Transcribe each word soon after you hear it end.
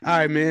All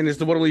right, man. It's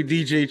the one and only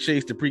DJ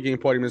Chase, the pregame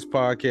party miss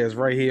podcast,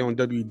 right here on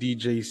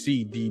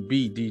WDJC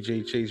DB,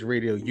 DJ Chase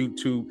Radio,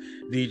 YouTube,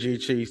 DJ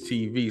Chase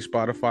TV,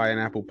 Spotify, and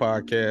Apple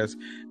Podcasts.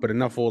 But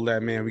enough of all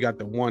that, man. We got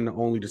the one, the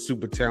only, the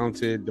super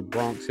talented, the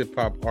Bronx hip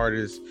hop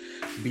artist,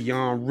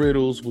 Beyond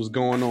Riddles. What's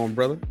going on,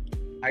 brother?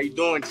 How you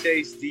doing,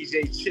 Chase?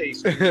 DJ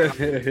Chase.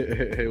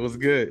 It was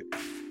good.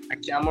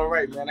 I'm all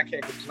right, man. I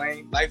can't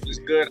complain. Life is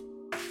good.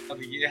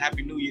 Another year.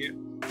 Happy New Year.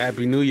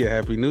 Happy New Year.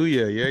 Happy New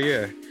Year.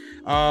 Yeah.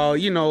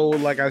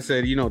 Like I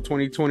said,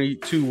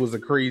 2022 was a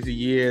crazy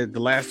year. The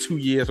last 2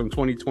 years from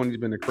 2020 has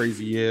been a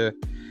crazy year.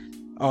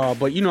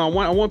 But I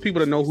want people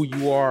to know who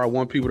you are. I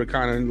want people to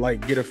kind of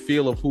like get a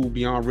feel of who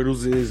Beyond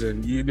Riddles is,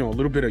 and a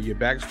little bit of your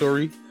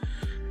backstory.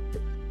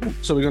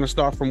 So we're gonna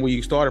start from where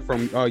you started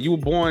from. You were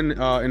born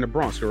in the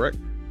Bronx, correct?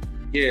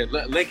 Yeah,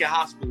 Lincoln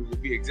Hospital to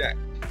be exact.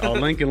 Oh,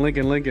 Lincoln.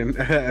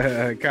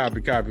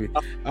 Copy.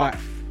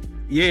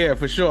 Yeah,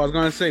 for sure. I was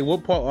gonna say,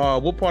 what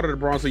part of the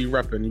Bronx are you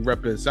repping? You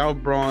repping South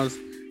Bronx,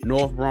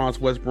 North Bronx,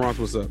 West Bronx?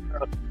 What's up?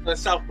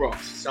 South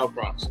Bronx. South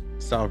Bronx.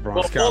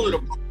 Well, all of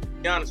them, to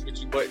be honest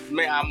with you, but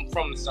man, I'm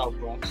from the South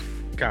Bronx.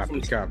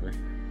 Copy.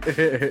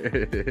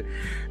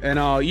 And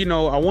I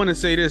want to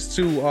say this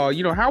too.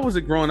 How was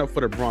it growing up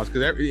for the Bronx?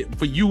 Because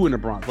for you in the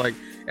Bronx, like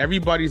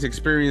everybody's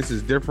experience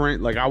is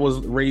different. Like I was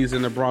raised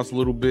in the Bronx a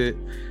little bit.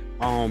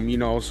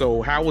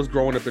 So how was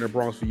growing up in the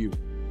Bronx for you?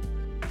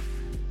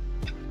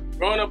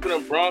 Growing up in the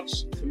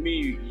Bronx, for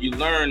me, you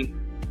learn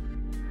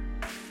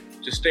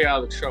to stay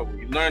out of trouble.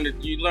 You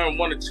learn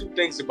one or two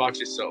things about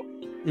yourself.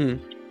 Mm.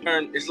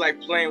 It's like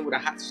playing with a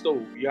hot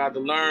stove. You either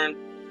learn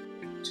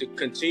to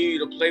continue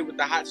to play with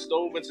the hot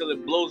stove until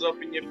it blows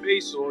up in your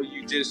face, or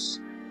you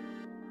just,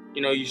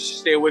 you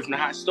stay away from the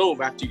hot stove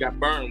after you got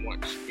burned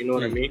once. You know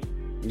what I mean?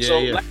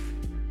 Yeah. Life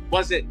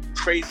wasn't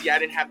crazy. I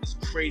didn't have this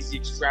crazy,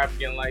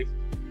 extravagant life.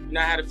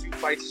 I had a few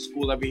fights at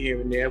school every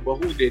here and there, but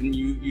who didn't?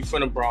 You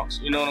from the Bronx,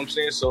 you know what I'm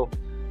saying? So,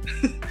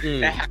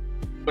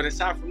 but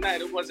aside from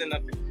that, it wasn't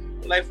nothing.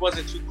 Life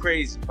wasn't too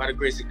crazy, by the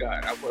grace of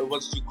God. It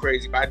wasn't too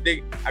crazy, but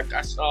it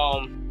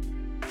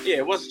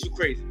wasn't too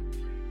crazy.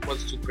 It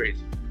wasn't too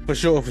crazy. For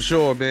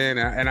sure, man.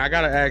 And I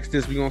gotta ask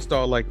this. We gonna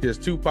start like this: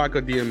 Tupac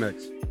or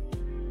DMX?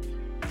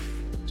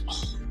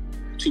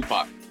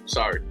 Tupac.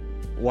 Sorry.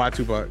 Why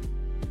Tupac?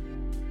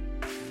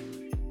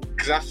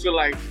 Because I feel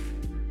like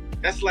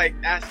that's like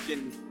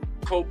asking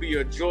Kobe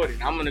or Jordan.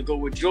 I'm gonna go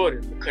with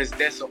Jordan because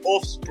that's an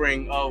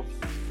offspring of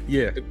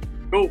the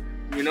GOAT.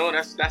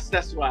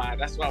 That's why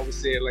I would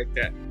say it like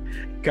that.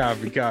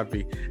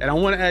 Copy. And I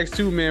want to ask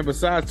too, man.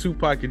 Besides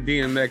Tupac and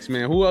DMX,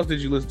 man, who else did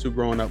you listen to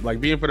growing up?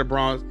 Like being for the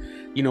Bronx,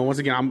 once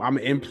again, I'm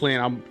an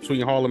implant. I'm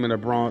between Harlem and the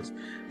Bronx.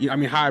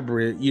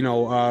 Hybrid.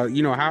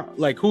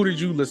 Who did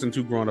you listen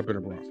to growing up in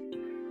the Bronx?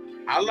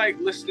 I like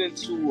listening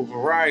to a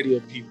variety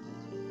of people.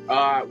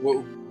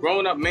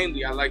 Growing up,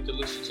 mainly, I like to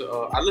listen to.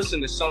 I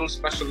listen to some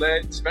Special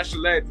Ed.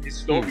 Special Ed is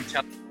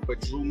storytelling,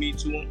 what drew me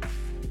to him.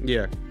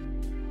 Yeah.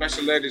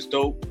 Special Ed is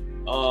dope.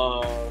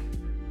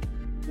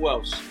 Who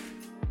else?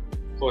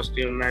 Of course,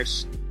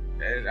 DMX.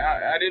 And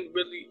I didn't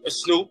really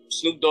Snoop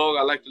Dogg.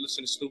 I like to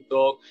listen to Snoop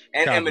Dogg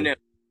and Eminem.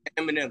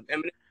 Eminem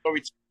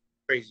storytelling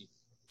crazy.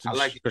 I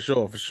like it. For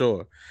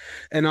sure.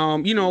 And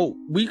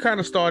we kind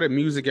of started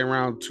music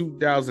around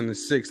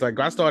 2006. Like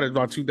I started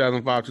about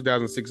 2005,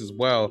 2006 as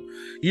well.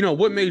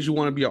 What made you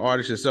want to be an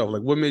artist yourself?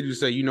 Like what made you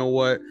say, you know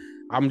what,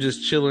 I'm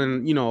just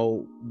chilling,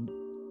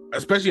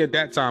 especially at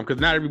that time,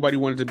 because not everybody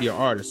wanted to be an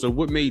artist. So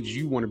what made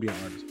you want to be an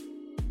artist?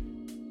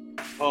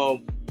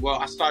 Well,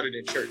 I started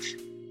in church,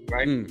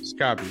 right?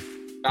 Copy.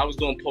 I was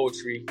doing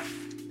poetry,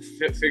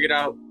 figured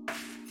out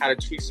how to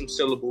tweak some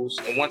syllables.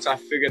 And once I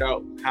figured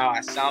out how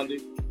I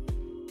sounded,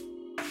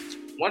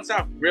 once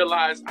I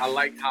realized I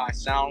liked how I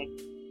sound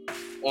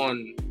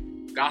on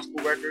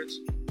gospel records,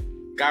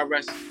 God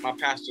rest my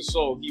pastor's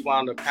soul, he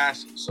wound up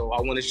passing. So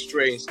I went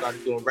astray and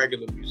started doing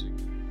regular music.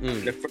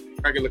 And the first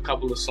regular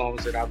couple of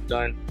songs that I've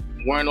done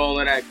weren't all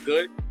of that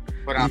good,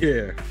 but I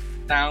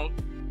sound.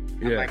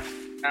 I like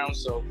sound,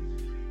 so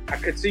I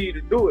continued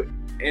to do it.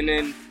 And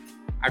then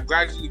I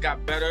gradually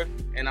got better,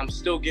 and I'm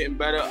still getting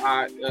better.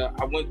 I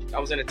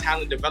was in a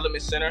talent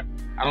development center.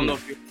 I don't know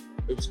if it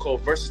was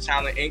called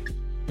Versatalent Inc.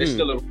 They're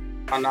still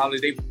my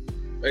knowledge. They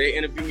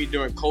interviewed me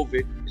during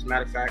COVID, as a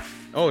matter of fact.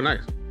 Oh,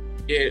 nice.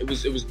 Yeah, it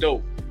was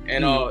dope.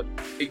 And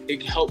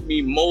it helped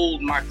me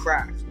mold my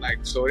craft. Like,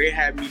 so they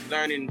had me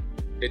learning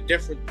I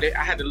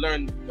had to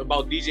learn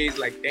about DJs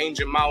like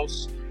Danger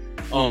Mouse,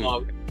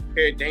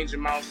 compared Danger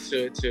Mouse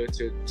to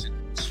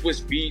Swiss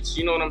Beats,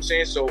 you know what I'm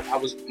saying? So I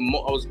was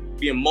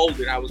being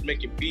molded. I was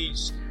making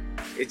beats.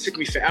 It took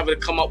me forever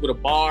to come up with a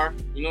bar,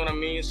 you know what I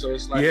mean? So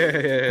it's like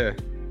I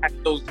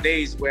had those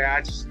days where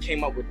I just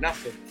came up with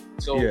nothing.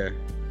 So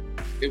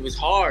it was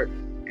hard,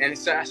 and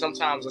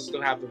sometimes I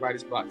still have the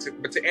writer's block.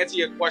 But to answer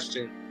your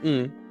question,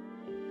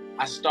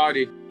 I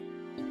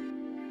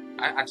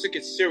took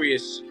it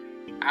serious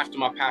after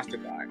my pastor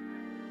died.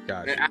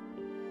 Gotcha. And I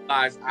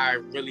realized I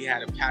really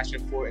had a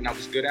passion for it and I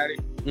was good at it.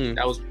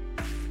 That was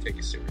take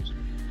it serious.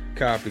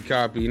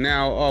 Copy.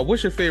 Now,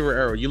 what's your favorite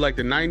era? You like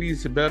the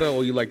 90s better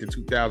or you like the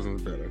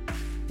 2000s better?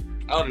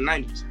 Oh, the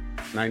 90s.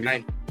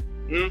 90s?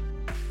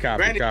 Mm-hmm.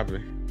 Copy.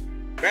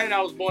 Granted,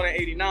 I was born in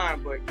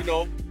 89, but, you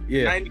know,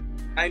 Yeah.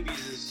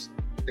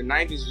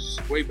 90s is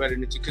way better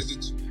than because the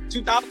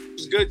 2000s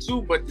was good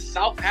too, but the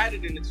South had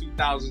it in the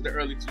 2000s, the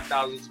early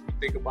 2000s, if you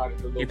think about it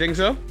a little. You think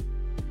so?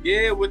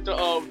 Yeah, with the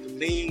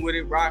Lean with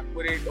it, Rock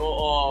with it,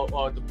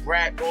 or the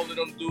Brat, all of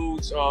them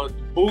dudes, the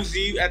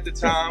Boozy at the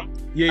time.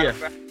 Yeah.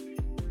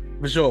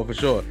 For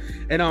sure.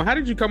 And how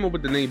did you come up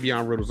with the name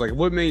Beyond Riddles? Like,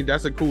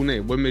 that's a cool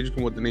name. What made you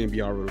come up with the name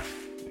Beyond Riddles?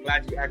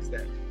 Glad you asked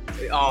that.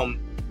 All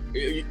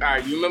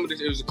right, you remember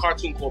this? It was a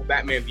cartoon called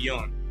Batman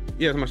Beyond.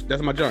 Yeah,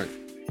 that's my joint.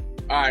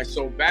 All right,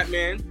 so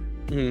Batman.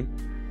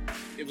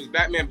 Mm-hmm. It was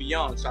Batman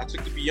Beyond, so I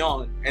took the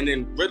Beyond, and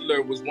then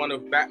Riddler was one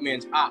of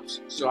Batman's ops.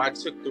 So I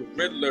took the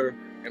Riddler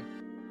and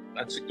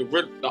I took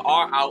the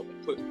R out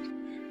and put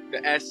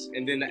the S,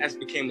 and then the S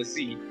became a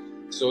Z.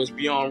 So it's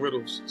Beyond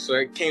Riddles. So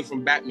it came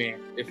from Batman.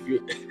 If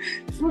you,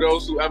 for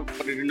those who ever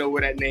wanted to know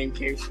where that name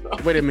came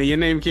from. Wait a minute, your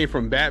name came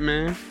from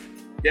Batman?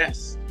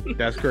 Yes.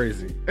 That's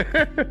crazy.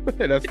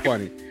 That's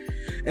funny.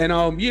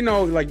 And you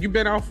know, like you've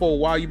been out for a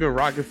while, you've been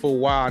rocking for a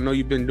while. I know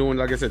you've been doing,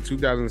 like I said,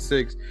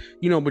 2006.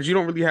 You know, but you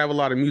don't really have a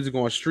lot of music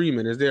on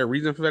streaming. Is there a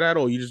reason for that,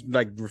 or you just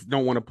like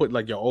don't want to put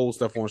like your old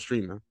stuff on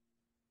streaming?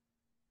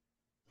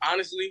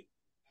 Honestly,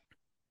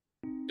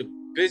 the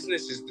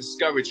business is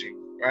discouraging,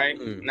 right?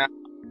 Now,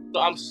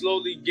 so I'm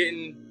slowly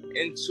getting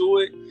into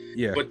it.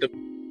 Yeah. But the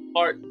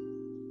part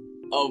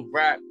of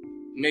rap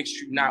makes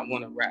you not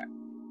want to rap.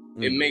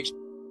 It makes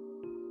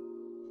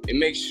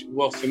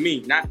well, for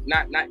me, not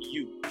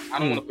you. I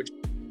don't want to put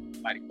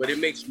anybody, but it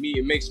makes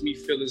me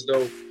feel as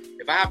though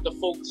if I have to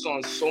focus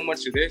on so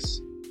much of this,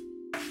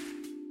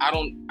 I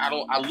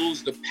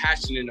lose the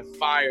passion and the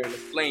fire and the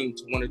flame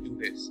to want to do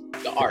this.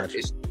 The art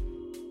is.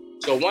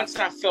 So once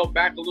I fell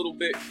back a little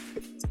bit,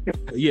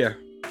 yeah.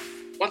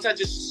 Once I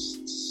just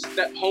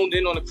honed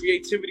in on the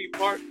creativity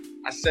part,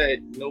 I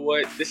said, you know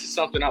what, this is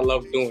something I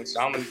love doing,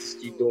 so I'm gonna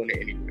just keep doing it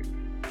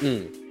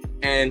anyway.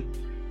 And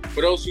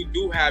for those who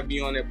do have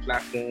me on their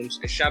platforms,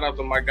 and shout out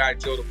to my guy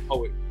Joe the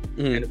Poet,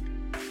 and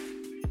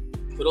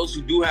for those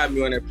who do have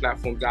me on their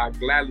platforms, I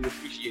gladly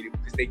appreciate it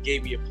because they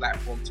gave me a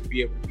platform to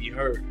be able to be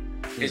heard.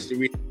 It's the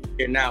reason I'm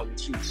here now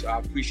with you, so I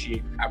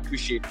appreciate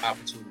the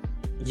opportunity.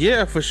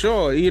 Yeah, for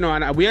sure. You know,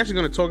 and we actually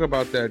going to talk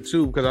about that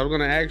too, because I was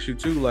going to ask you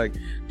too, like,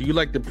 do you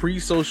like the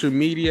pre-social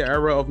media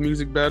era of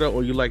music better,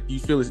 or you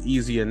feel it's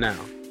easier now?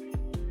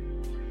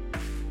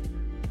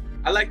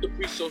 I like the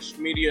pre-social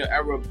media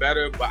era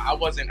better, but I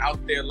wasn't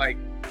out there like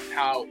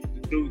how the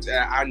dudes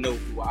that I know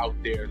who were out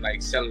there,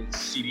 like selling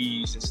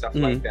CDs and stuff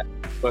like that.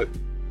 But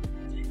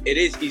it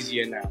is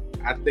easier now.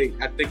 I think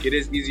it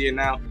is easier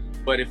now.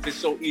 But if it's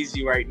so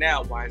easy right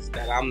now, why is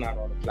that I'm not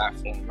on the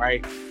platform,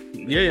 right?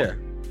 Yeah.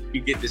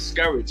 You get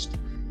discouraged.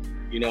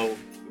 You know,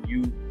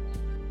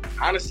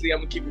 honestly, I'm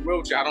gonna keep it real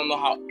with you. I don't know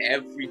how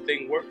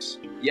everything works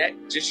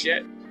just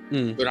yet.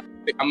 But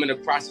I'm in the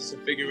process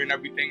of figuring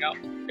everything out,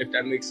 if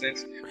that makes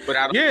sense. But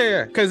I don't.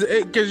 Yeah,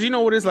 because you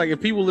know what it's like. If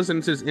people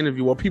listen to this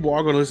interview, or people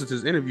are going to listen to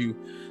this interview,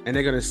 and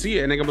they're going to see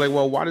it, and they're going to be like,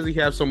 "Well, why does he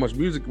have so much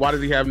music? Why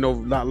does he have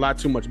not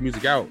too much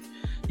music out?"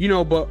 You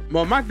know. But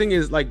my thing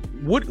is like,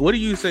 what do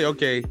you say?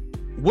 Okay,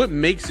 what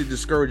makes it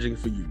discouraging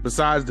for you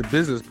besides the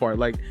business part?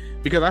 Like,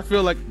 because I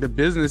feel like the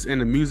business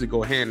and the music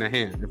go hand in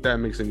hand. If that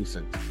makes any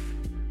sense.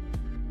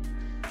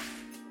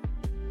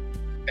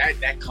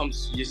 That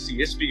comes, you see,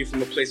 you're speaking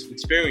from a place of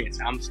experience.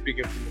 I'm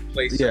speaking from a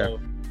place of,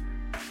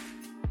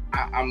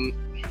 I'm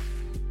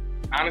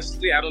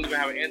honestly, I don't even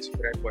have an answer for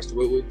that question.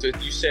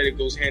 You said it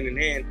goes hand in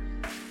hand.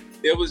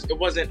 It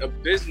wasn't a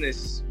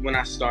business when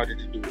I started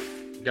to do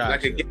it. Gotcha.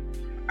 Like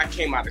again, I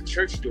came out of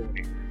church doing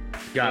it.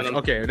 Gotcha. You know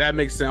okay, that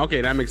makes sense.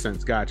 Okay, that makes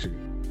sense. Gotcha.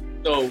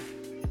 So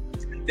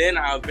then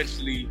I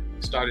eventually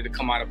started to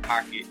come out of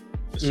pocket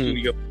for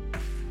studio,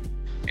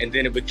 and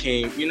then it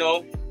became,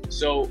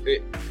 so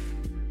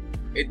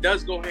it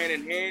does go hand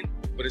in hand,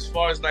 but as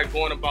far as like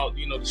going about,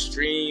 the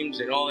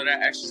streams and all of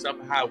that extra stuff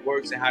and how it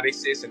works and how they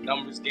say it's a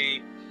numbers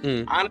game,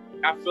 honestly,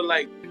 I feel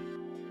like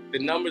the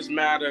numbers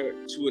matter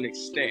to an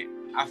extent.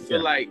 I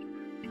feel like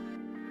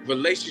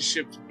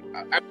relationships,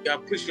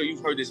 I'm pretty sure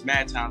you've heard this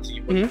mad times,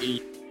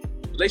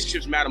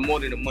 relationships matter more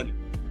than the money.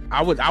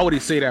 I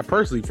would say that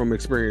personally from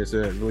experience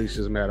that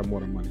relationships matter more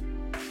than money.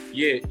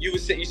 Yeah, you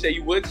say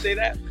you would say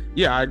that?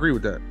 Yeah, I agree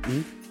with that.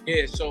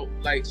 Yeah, so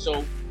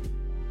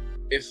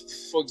if,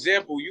 for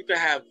example, you could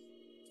have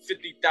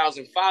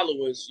 50,000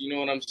 followers, you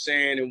know what I'm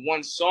saying, and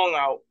one song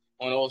out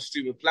on all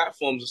streaming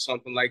platforms or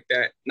something like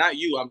that. Not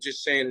you, I'm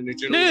just saying in the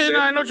general sense.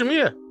 I know what you mean.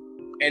 Yeah.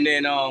 And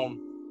then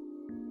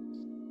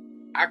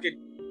I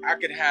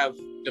could have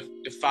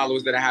the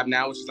followers that I have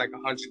now, which is like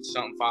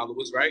 100-something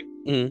followers, right?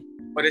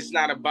 But it's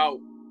not about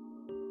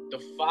the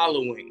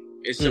following.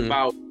 It's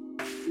about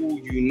who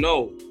you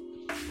know.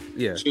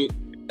 Yeah. So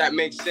that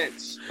makes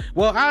sense.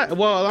 Well, I'm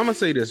gonna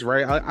say this,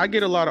 right? I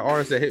get a lot of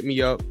artists that hit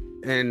me up,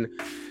 and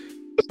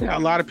a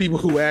lot of people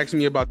who ask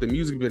me about the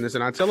music business,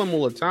 and I tell them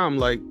all the time,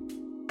 like,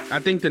 I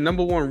think the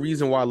number one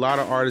reason why a lot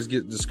of artists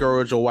get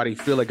discouraged or why they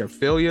feel like a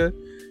failure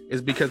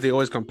is because they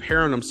always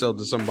comparing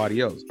themselves to somebody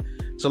else.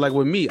 So like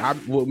with me,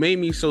 what made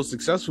me so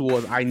successful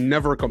was I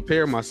never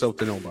compare myself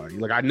to nobody.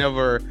 Like I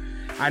never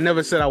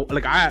said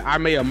I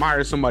may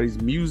admire somebody's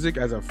music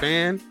as a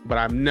fan, but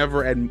I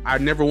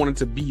never wanted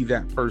to be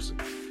that person.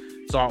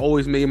 So I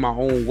always made my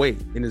own way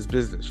in this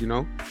business, you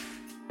know?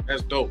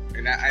 That's dope.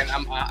 And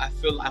I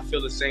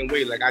feel the same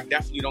way. Like I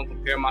definitely don't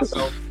compare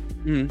myself.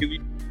 People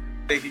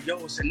thinking, yo,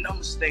 it's a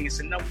numbers thing. It's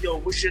a number. Yo,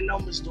 what's your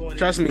numbers doing?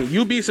 Trust me,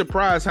 you'd be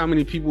surprised how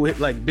many people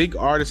like big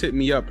artists hit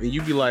me up, and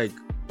you'd be like,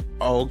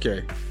 "Oh,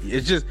 okay."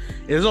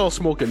 It's all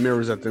smoke and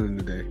mirrors at the end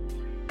of the day.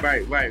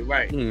 Right.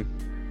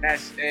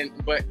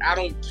 But I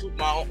don't toot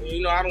my own.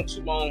 You know, I don't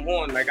toot my own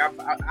horn. Like I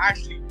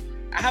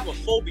have a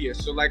phobia.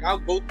 So like I'll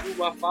go through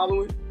my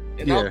following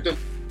and I'll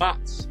delete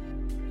bots.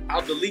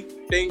 I'll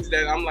delete things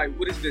that I'm like,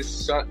 what is this?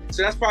 So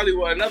that's probably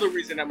another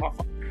reason that my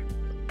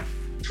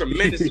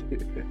tremendous.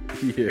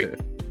 Yeah.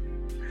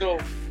 So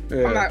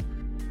I'm not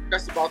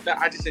stressed about that.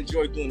 I just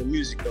enjoy doing the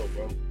music though,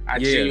 bro.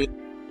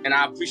 And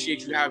I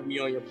appreciate you having me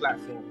on your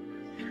platform.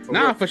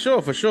 For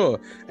sure.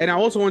 And I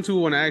also want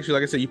to ask you,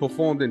 like I said, you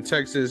performed in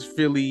Texas,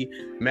 Philly,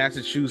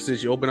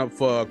 Massachusetts. You opened up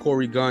for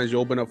Corey Guns. You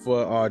opened up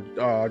for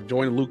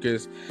Joyner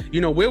Lucas.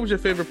 You know, where was your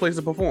favorite place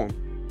to perform?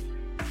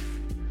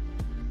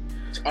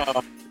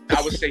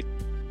 I would say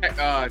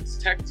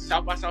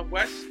South by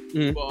Southwest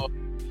for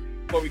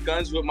Corey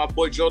Guns with my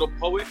boy Joe the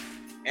Poet,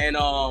 and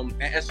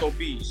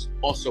SOBs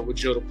also with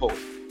Joe the Poet.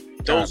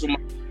 Those were my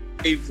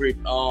favorite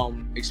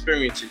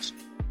experiences.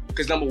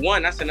 Because number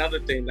one, that's another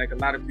thing. Like a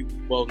lot of people,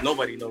 well,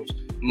 nobody knows.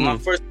 My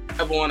first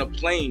ever on a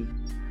plane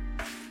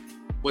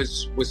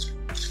was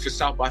for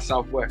South by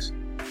Southwest.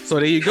 So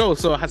there you go.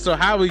 So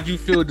how would you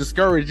feel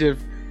discouraged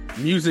if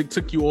music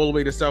took you all the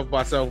way to South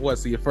by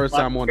Southwest? So your first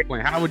time on the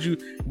plane.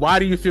 Why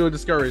do you feel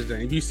discouraged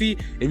then? If you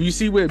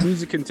see where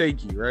music can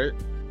take you, right?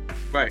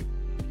 Right.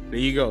 There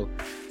you go.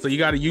 So you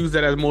got to use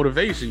that as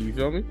motivation. You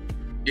feel me?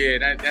 Yeah,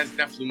 that's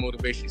definitely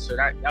motivation. So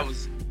that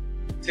was,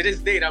 to this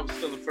day, that was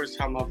still the first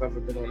time I've ever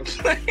been on a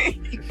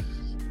plane.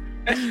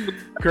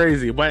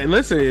 Crazy. But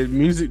listen,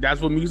 music,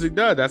 that's what music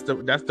does. That's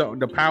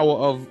the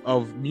power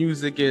of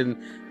music and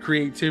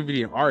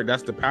creativity and art.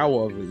 That's the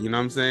power of it. You know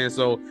what I'm saying?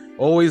 So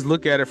always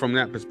look at it from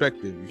that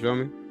perspective. You feel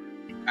me?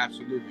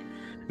 Absolutely.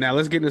 Now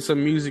let's get into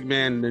some music,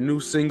 man. The new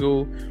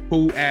single,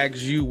 Who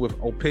Asked You, with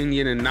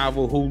Opinion and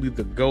Novel Hooli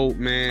the GOAT,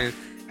 man.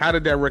 How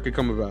did that record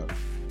come about?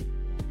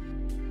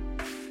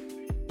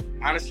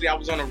 Honestly, I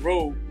was on the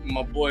road with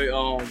my boy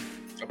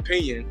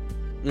Opinion,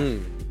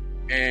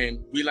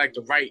 and we like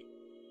to write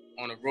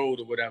on the road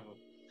or whatever.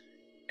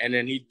 And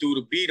then he threw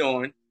the beat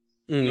on.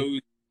 You know,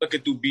 we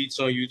looking through beats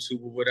on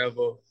YouTube or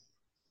whatever,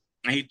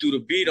 and he threw the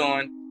beat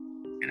on,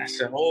 and I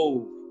said,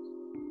 "Oh."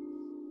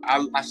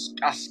 I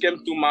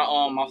skimmed through my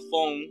my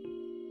phone,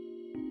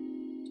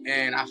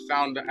 and I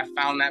found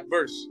that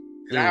verse.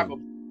 Cause I'll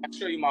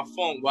show you my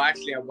phone. Well,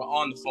 actually, I was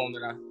on the phone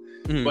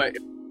but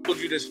if I told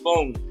you this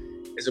phone,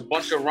 there's a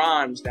bunch of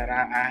rhymes that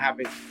I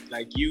haven't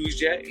like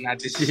used yet, and I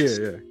just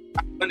it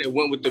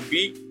went with the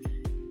beat.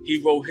 He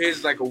wrote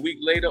his like a week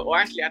later, or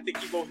actually, I think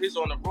he wrote his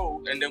on the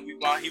road, and then he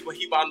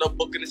wound up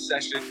booking a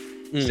session.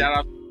 Shout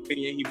out to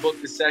Opinion. He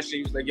booked the session.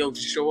 He was like, "Yo,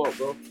 just show up,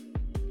 bro."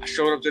 I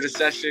showed up to the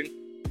session.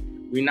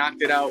 We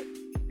knocked it out,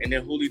 and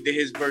then Hooli did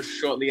his verse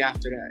shortly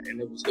after that, and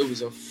it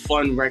was a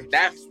fun record.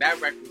 That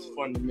record was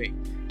fun to make.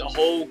 The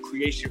whole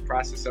creation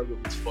process of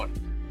it was fun,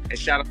 and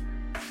shout out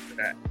to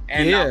that.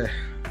 And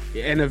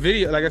and the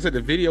video, like I said, the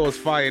video was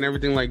fire and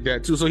everything like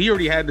that too. So he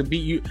already had the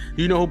beat.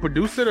 You know who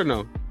produced it or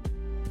no?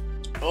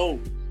 Oh,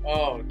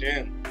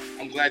 damn!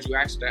 I'm glad you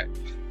asked that.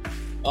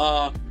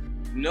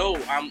 No,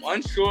 I'm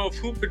unsure of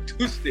who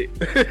produced it,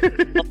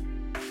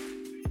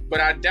 but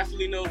I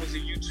definitely know it was a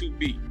YouTube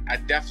beat. I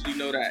definitely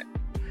know that.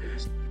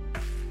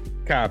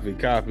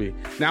 Copy.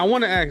 Now I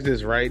want to ask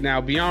this right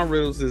now. Beyond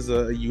Riddles is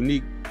a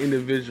unique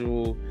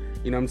individual.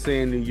 You know what I'm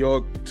saying? New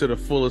York to the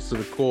fullest, to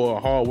the core, a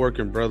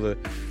hardworking brother.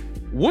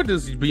 What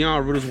does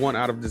Beyond Riddles want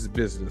out of this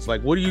business?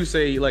 Like, what do you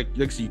say? Like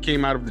so you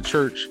came out of the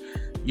church,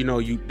 you know,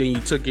 you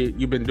took it,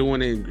 you've been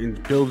doing it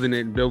and building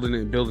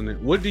it.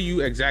 What do you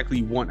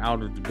exactly want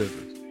out of the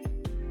business?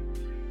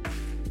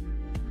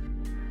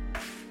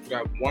 What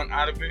I want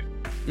out of it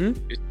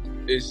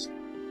is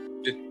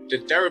the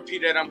therapy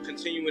that I'm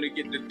continuing to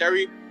get.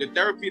 The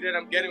therapy that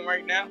I'm getting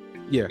right now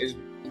is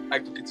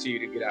like to continue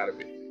to get out of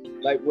it.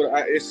 Like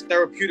it's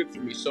therapeutic for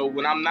me. So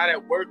when I'm not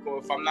at work, or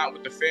if I'm not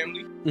with the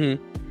family,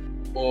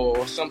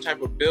 or some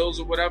type of bills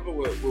or whatever,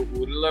 with a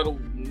little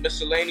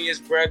miscellaneous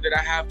bread that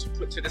I have to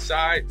put to the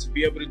side to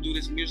be able to do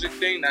this music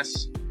thing,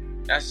 that's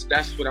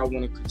what I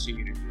want to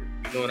continue to do.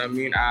 You know what I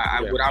mean?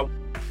 What I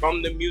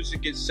from the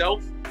music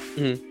itself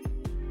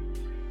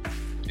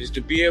is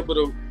to be able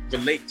to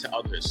relate to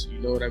others. You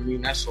know what I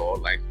mean? That's all.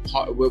 Like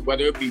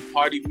whether it be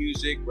party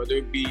music, whether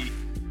it be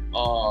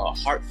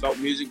heartfelt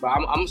music, but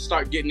I'm gonna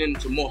start getting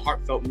into more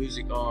heartfelt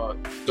music. So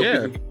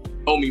people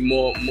know me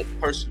more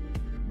personally.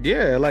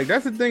 Yeah, like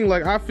that's the thing.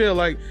 Like I feel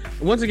like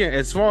once again,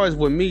 as far as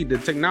with me, the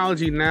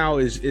technology now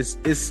is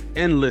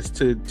endless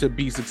to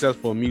be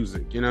successful in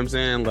music. You know what I'm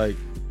saying? Like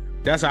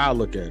that's how I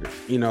look at it.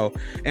 You know.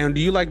 And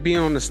do you like being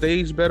on the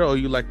stage better, or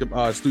you like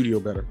the studio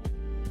better?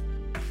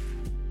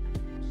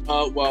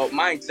 Well,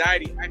 my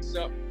anxiety acts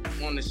up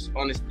on this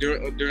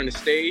during the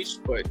stage,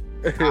 but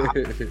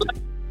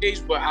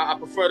I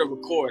prefer to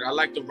record. I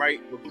like to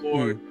write,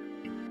 record.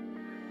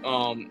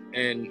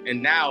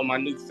 And now my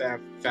new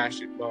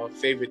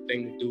favorite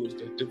thing to do is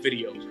the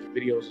videos. The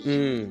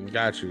videos.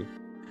 Got you.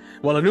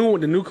 Well,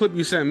 the new clip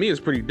you sent me is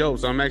pretty dope,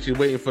 so I'm actually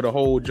waiting for the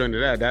whole joint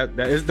of that.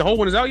 That is the whole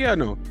one is out yet? Or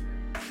no.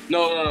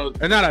 No. It's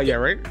not out yet,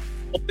 right?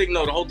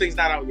 The whole thing's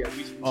not out yet.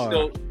 We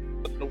still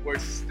the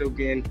works is still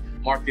getting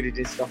marketed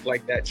and stuff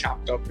like that,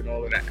 chopped up and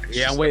all of that.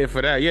 Yeah, I'm waiting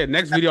for that. Yeah,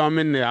 next video I'm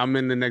in there. I'm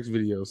in the next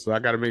video, so I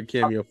gotta make a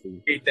cameo for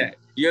you. Hate that.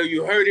 Yo,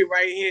 you heard it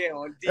right here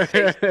on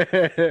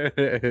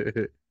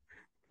DJ.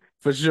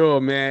 For sure,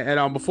 man.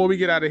 And before we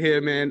get out of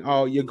here, man,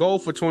 your goal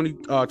for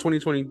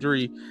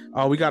 2023,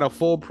 we got a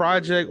full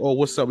project or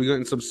what's up? We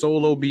getting some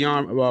solo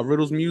Beyond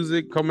Riddles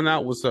music coming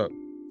out? What's up?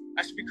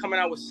 I should be coming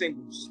out with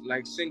singles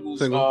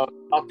throughout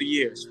the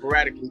year,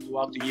 sporadically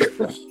throughout the year.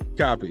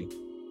 Copy.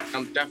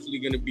 I'm definitely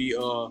going to be,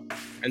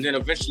 and then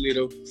eventually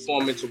it'll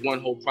form into one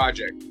whole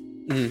project.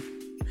 Mm-hmm.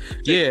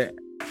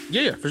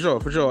 Yeah, for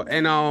sure.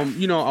 And,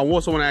 you know, I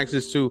also want to ask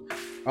this too.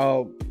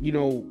 You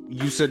know,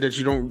 you said that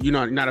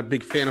you're not a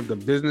big fan of the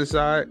business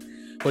side,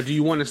 but do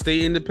you want to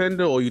stay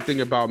independent, or you think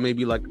about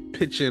maybe like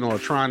pitching or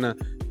trying to,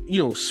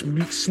 you know,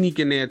 sneak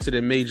in there to the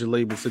major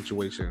label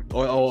situation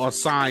or a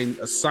sign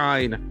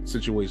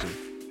situation,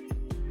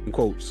 in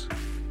quotes?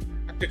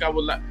 I think I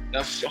would like,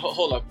 now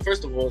hold up.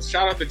 First of all,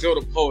 shout out to Joe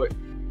the Poet.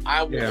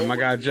 My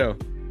guy Joe.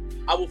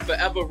 I will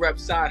forever rep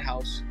Side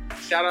House.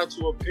 Shout out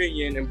to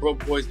Opinion and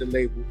Broke Boys the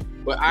label.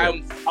 But I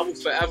will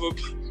forever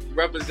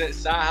represent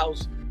Side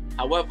House.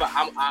 However,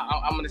 I'm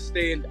gonna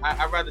stay in.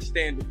 I'd rather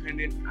stay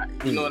independent.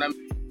 You know what I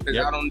mean? Because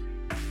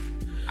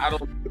I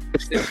don't.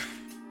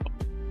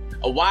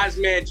 A wise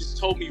man just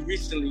told me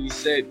recently. He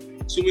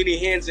said, "Too many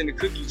hands in the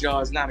cookie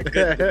jar is not a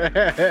good thing."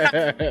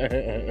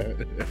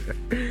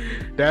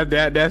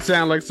 that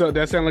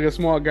sound like a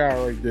smart guy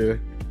right there.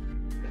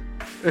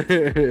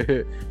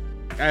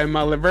 And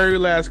my very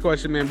last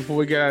question, man, before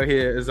we get out of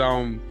here is,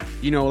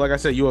 you know, like I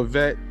said, you're a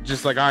vet,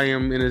 just like I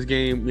am in this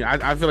game.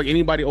 I feel like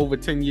anybody over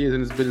 10 years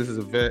in this business is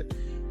a vet.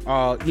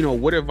 You know,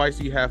 what advice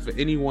do you have for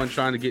anyone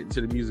trying to get into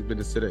the music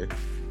business today?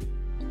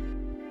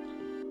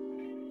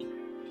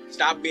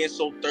 Stop being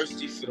so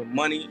thirsty for the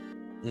money,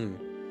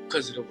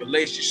 because of the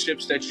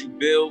relationships that you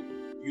build.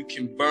 You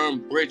can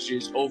burn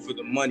bridges over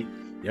the money.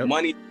 Yep.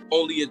 Money is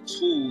only a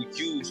tool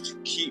used to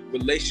keep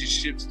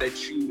relationships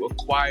that you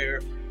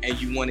acquire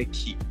and you want to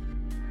keep.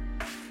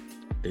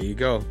 There you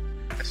go.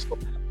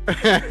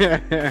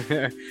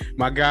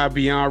 My guy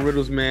Beyond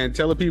Riddles, man.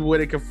 Tell the people where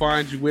they can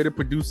find you, where the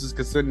producers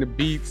can send the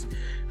beats,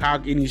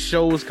 how any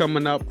shows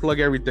coming up. Plug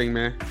everything,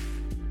 man.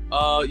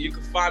 You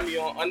can find me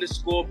on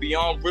 _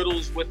 Beyond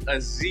Riddles with a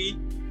Z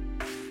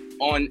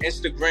on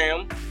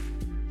Instagram,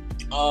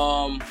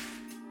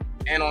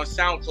 and on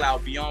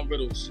SoundCloud Beyond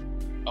Riddles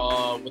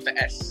with the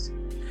S.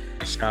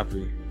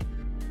 Copy.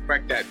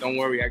 Correct that. Don't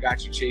worry, I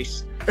got you,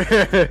 Chase.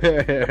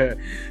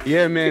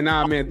 Yeah, man.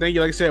 Nah, man. Thank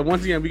you. Like I said,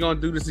 once again, we're gonna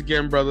do this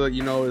again, brother.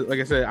 You know, like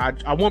I said,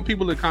 I want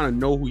people to kind of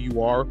know who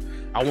you are.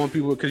 I want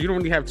people, because you don't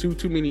really have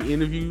too many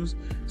interviews,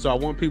 so I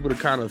want people to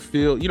kind of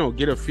feel, you know,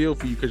 get a feel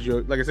for you, because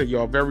you're, like I said,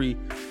 you're a very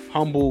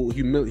humble,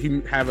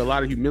 have a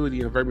lot of humility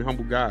and a very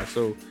humble guy.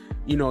 So,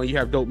 you know, you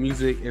have dope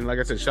music, and like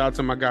I said, shout out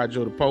to my guy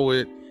Joe the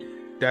Poet.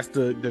 That's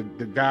the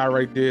guy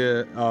right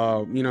there.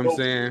 You know what I'm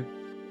saying?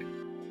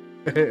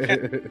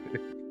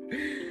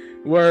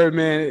 Word,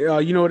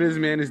 man. You know what it is,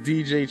 man. It's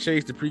DJ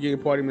Chase, the Pregame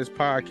Party Mix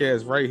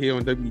podcast, right here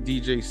on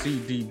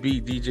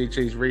WDJCDB, DJ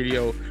Chase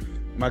Radio.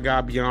 My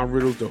guy Beyond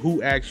Riddles, the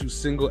Who Asked You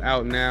single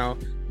out now.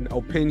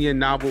 Opinion,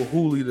 novel,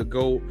 Hooli, the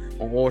GOAT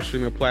on all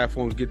streaming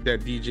platforms. Get that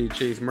DJ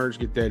Chase merch.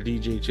 Get that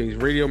DJ Chase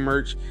Radio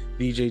merch.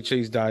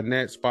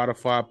 DJChase.net,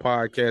 Spotify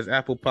podcast,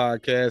 Apple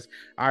Podcasts,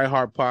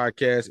 iHeart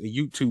Podcasts, and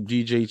YouTube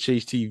DJ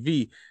Chase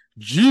TV.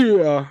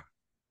 Yeah.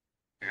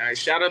 All right,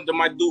 shout out to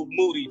my dude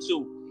Moody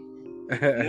too.